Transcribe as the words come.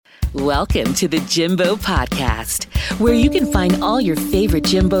Welcome to the Jimbo Podcast, where you can find all your favorite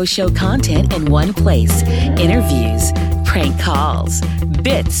Jimbo Show content in one place. Interviews, prank calls,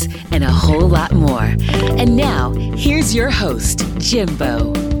 bits, and a whole lot more. And now, here's your host,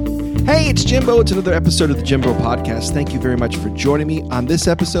 Jimbo. Hey, it's Jimbo. It's another episode of the Jimbo Podcast. Thank you very much for joining me on this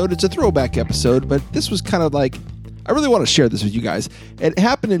episode. It's a throwback episode, but this was kind of like, I really want to share this with you guys. It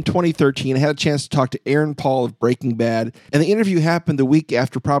happened in 2013. I had a chance to talk to Aaron Paul of Breaking Bad, and the interview happened the week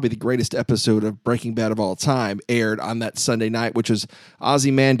after probably the greatest episode of Breaking Bad of all time aired on that Sunday night, which was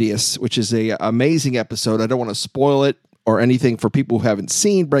Ozymandias, which is an amazing episode. I don't want to spoil it or anything for people who haven't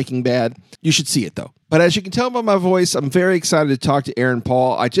seen Breaking Bad. You should see it, though. But as you can tell by my voice, I'm very excited to talk to Aaron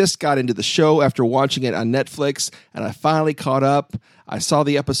Paul. I just got into the show after watching it on Netflix, and I finally caught up. I saw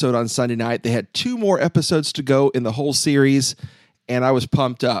the episode on Sunday night. They had 2 more episodes to go in the whole series, and I was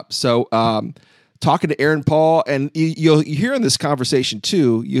pumped up. So talking to Aaron Paul, and you'll hear in this conversation,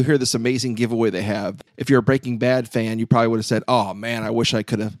 too, you hear this amazing giveaway they have. If you're a Breaking Bad fan, you probably would have said, oh, man, I wish I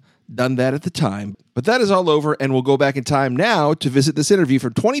could have done that at the time. But that is all over, and we'll go back in time now to visit this interview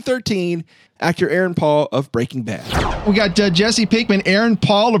from 2013, actor Aaron Paul of Breaking Bad. We got Jesse Pinkman, Aaron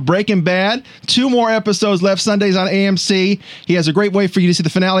Paul of Breaking Bad. 2 more episodes left, Sundays on AMC. He has a great way for you to see the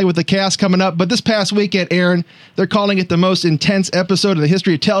finale with the cast coming up. But this past weekend, Aaron, they're calling it the most intense episode in the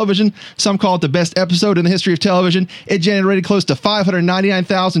history of television. Some call it the best episode in the history of television. It generated close to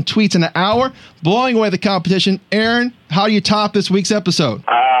 599,000 tweets in an hour, blowing away the competition. Aaron, how do you top this week's episode?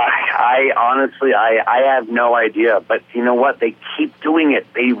 I have no idea, but you know what? They keep doing it.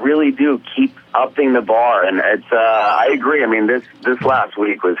 They really do keep upping the bar, and it's. I agree. I mean, this last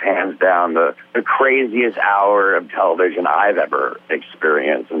week was hands down the craziest hour of television I've ever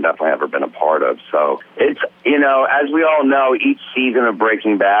experienced, and definitely ever been a part of. So it's, as we all know, each season of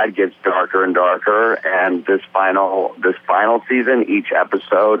Breaking Bad gets darker and darker, and this final season, each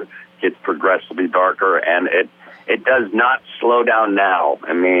episode gets progressively darker, and it does not slow down now.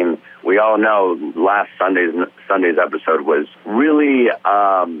 I mean, we all know last Sunday's episode was really,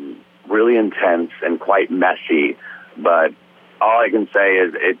 really intense and quite messy. But all I can say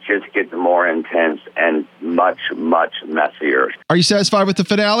is it just gets more intense and much, much messier. Are you satisfied with the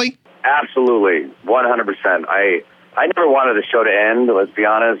finale? Absolutely, 100%. I never wanted the show to end, let's be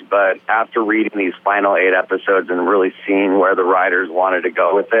honest, but after reading these final 8 episodes and really seeing where the writers wanted to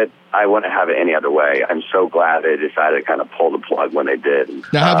go with it, I wouldn't have it any other way. I'm so glad they decided to kind of pull the plug when they did.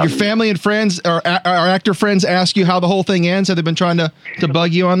 Now, have your family and friends or actor friends ask you how the whole thing ends? Have they been trying to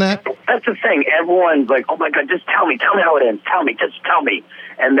bug you on that? That's the thing. Everyone's like, oh my God, just tell me how it ends. Just tell me.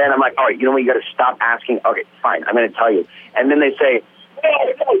 And then I'm like, all right, you know what, you got to stop asking. Okay, fine, I'm going to tell you. And then they say,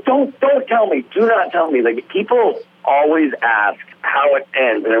 no, don't tell me. Do not tell me. Like, people always ask how it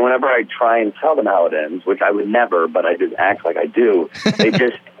ends, and then whenever I try and tell them how it ends, which I would never, but I just act like I do,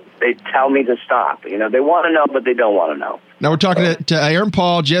 they tell me to stop. They want to know, but they don't want to know. Now we're talking to Aaron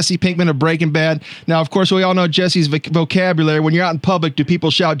Paul, Jesse Pinkman of Breaking Bad. Now, of course, we all know Jesse's vocabulary. When you're out in public, do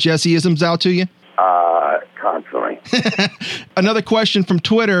people shout Jesse-isms out to you? Constantly. Another question from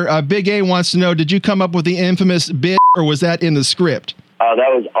Twitter. Big A wants to know, did you come up with the infamous bitch, or was that in the script? That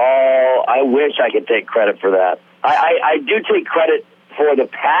was all. I wish I could take credit for that. I do take credit for the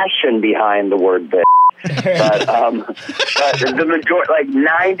passion behind the word bitch. but the majority, like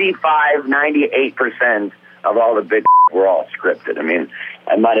 95, 98% of all the bitch were all scripted. I mean,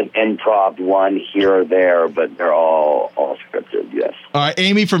 I might have improv one here or there, but they're all scripted, yes. All right,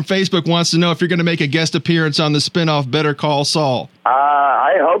 Amy from Facebook wants to know if you're going to make a guest appearance on the spinoff Better Call Saul.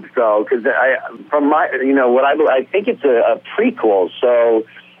 I hope so, because I think it's a prequel, so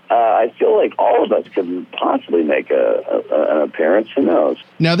I feel like all of us could possibly make an appearance. Who knows?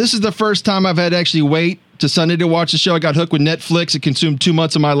 Now, this is the first time I've had to actually wait to Sunday to watch the show. I got hooked with Netflix. It consumed 2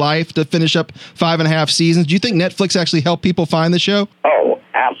 months of my life to finish up 5.5 seasons. Do you think Netflix actually helped people find the show? Oh,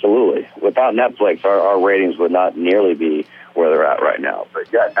 absolutely. Without Netflix, our ratings would not nearly be where they're at right now.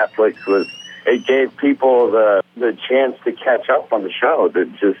 But yeah, Netflix it gave people the chance to catch up on the show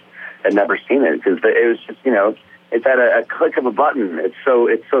that just had never seen it, because it was just, it's at a click of a button. It's so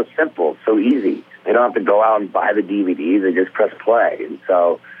simple, so easy. They don't have to go out and buy the DVDs. They just press play. And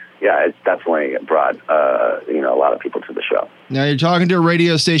so, yeah, it's definitely brought a lot of people to the show. Now, you're talking to a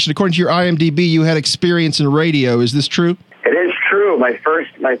radio station. According to your IMDb, you had experience in radio. Is this true? It is true. My first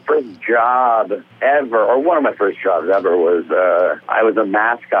job ever, or one of my first jobs ever, was I was a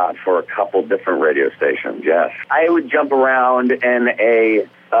mascot for a couple different radio stations. Yes, I would jump around in a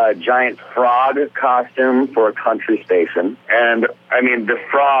giant frog costume for a country station, and I mean the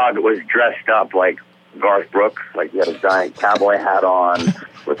frog was dressed up like Garth Brooks, like he had a giant cowboy hat on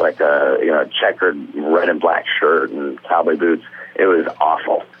with like a checkered red and black shirt and cowboy boots. It was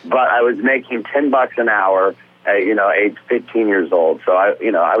awful. but I was making $10 an hour at, age 15 years old. So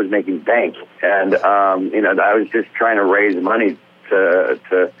I was making bank, and I was just trying to raise money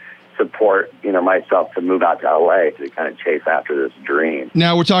to support, myself to move out to LA to kind of chase after this dream.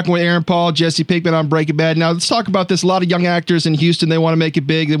 Now we're talking with Aaron Paul, Jesse Pinkman on Breaking Bad. Now let's talk about this. A lot of young actors in Houston, they want to make it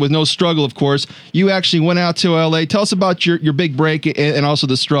big with no struggle, of course. You actually went out to LA. Tell us about your big break and also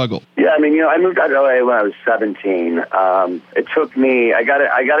the struggle. Yeah, I moved out to LA when I was 17. It took me, I got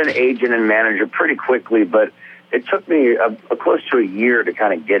an agent and manager pretty quickly, but it took me close to a year to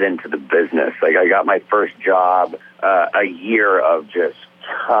kind of get into the business. Like, I got my first job, a year of just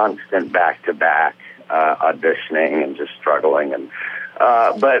constant back-to-back auditioning and just struggling. And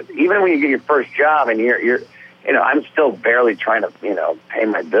but even when you get your first job and you're I'm still barely trying to pay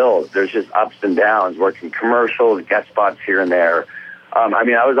my bills. There's just ups and downs, working commercials, guest spots here and there. I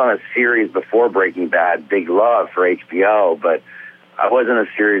was on a series before Breaking Bad, Big Love for HBO, but I wasn't a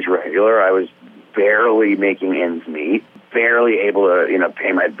series regular. I was barely making ends meet, barely able to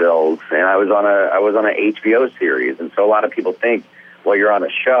pay my bills, and I was on an HBO series. And so a lot of people think, well, you're on a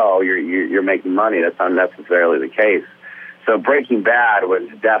show, you're making money. That's not necessarily the case. So Breaking Bad was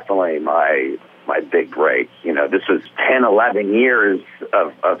definitely my big break. This was 10, 11 years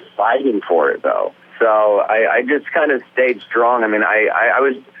of fighting for it, though. So I just kind of stayed strong.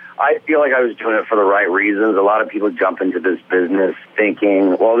 I feel like I was doing it for the right reasons. A lot of people jump into this business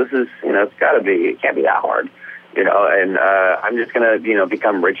thinking, well, this is, it can't be that hard. And I'm just going to,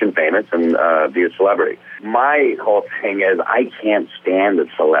 become rich and famous and be a celebrity. My whole thing is I can't stand the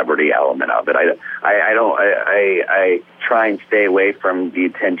celebrity element of it. I try and stay away from the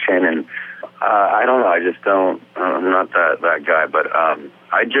attention, and I don't know. I just don't. I'm not that guy, but I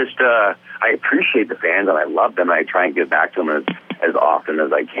appreciate the fans and I love them. I try and get back to them as often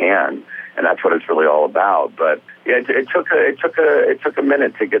as I can, and that's what it's really all about. But yeah, it took a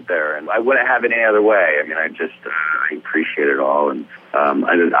minute to get there, and I wouldn't have it any other way. I appreciate it all, and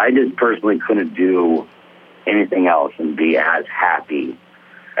I just personally couldn't do anything else and be as happy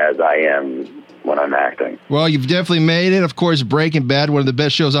as I am when I'm acting. Well, you've definitely made it. Of course, Breaking Bad, one of the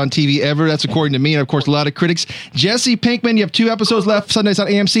best shows on TV ever. That's according to me, and of course, a lot of critics. Jesse Pinkman, you have 2 episodes left, Sundays on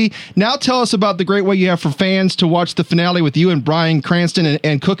AMC. Now tell us about the great way you have for fans to watch the finale with you and Bryan Cranston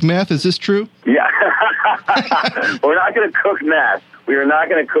and cook meth. Is this true? Yeah. We're not going to cook meth. We are not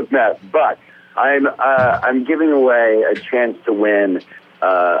going to cook meth, but I'm giving away a chance to win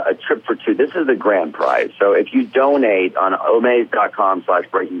a trip for 2. This is the grand prize. So if you donate on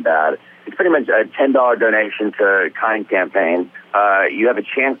omaze.com/Breaking Bad, it's pretty much a $10 donation to Kind Campaign. You have a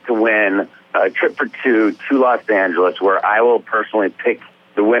chance to win a trip for 2 to Los Angeles, where I will personally pick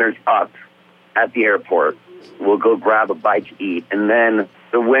the winners up at the airport. We'll go grab a bite to eat, and then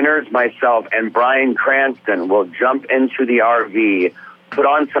the winners, myself and Bryan Cranston, will jump into the RV, put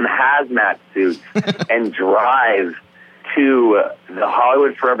on some hazmat suits, and drive to the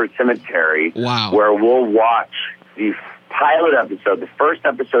Hollywood Forever Cemetery, where we'll watch the pilot episode, the first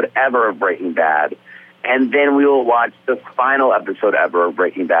episode ever of Breaking Bad, and then we will watch the final episode ever of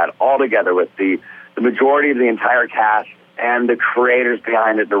Breaking Bad, all together with the majority of the entire cast and the creators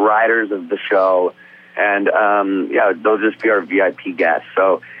behind it, the writers of the show, and they'll just be our VIP guests.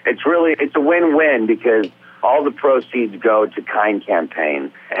 So it's a win-win, because all the proceeds go to Kind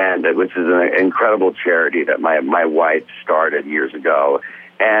Campaign, and which is an incredible charity that my wife started years ago,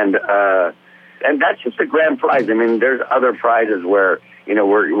 and that's just a grand prize. There's other prizes where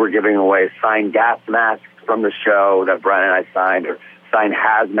we're giving away signed gas masks from the show that Brian and I signed, or signed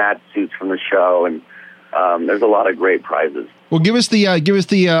hazmat suits from the show, and there's a lot of great prizes. Well, give us the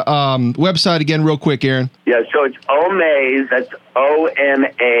website again real quick, Aaron. Yeah, so it's Omaze, that's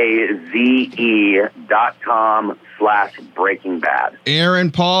OMAZE.com/Breaking Bad.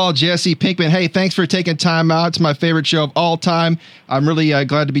 Aaron Paul, Jesse Pinkman. Hey, thanks for taking time out. It's my favorite show of all time. I'm really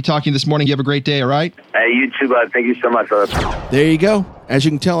glad to be talking this morning. You have a great day, all right? Hey, you too, bud. Thank you so much, brother. There you go. As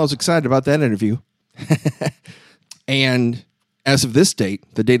you can tell, I was excited about that interview. And as of this date,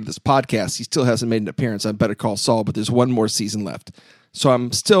 the date of this podcast, he still hasn't made an appearance on Better Call Saul, but there's one more season left. So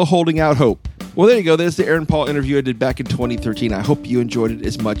I'm still holding out hope. Well, there you go. There's the Aaron Paul interview I did back in 2013. I hope you enjoyed it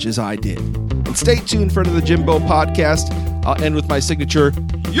as much as I did. And stay tuned for the Jimbo podcast. I'll end with my signature,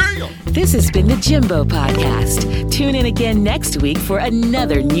 yeah! This has been the Jimbo Podcast. Tune in again next week for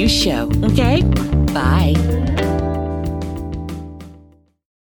another new show, okay? Bye.